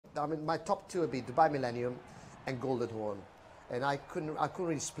I mean, my top two would be Dubai Millennium and Golden Horn, and I couldn't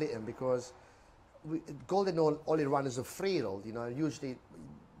really split them because Golden Horn only run as a freehold. You know, usually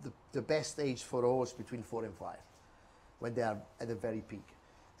the best age for a horse between 4 and 5, when they are at the very peak.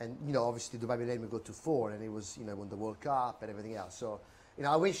 And you know, obviously Dubai Millennium would go to 4, and it was, you know, won the World Cup and everything else. So, you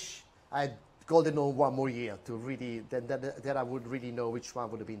know, I wish I had Golden Horn one more year to really, then I would really know which one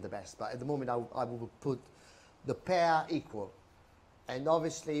would have been the best. But at the moment, I would put the pair equal. And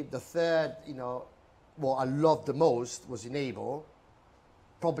obviously the third, you know, what I loved the most was Enable.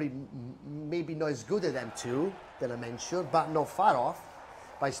 Probably maybe not as good as them two that I mentioned, but not far off.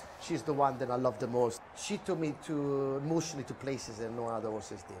 But she's the one that I love the most. She took me to emotionally to places that no other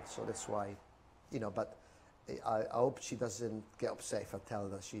horses did. So that's why, you know, but I hope she doesn't get upset if I tell her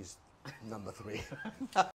that she's number 3.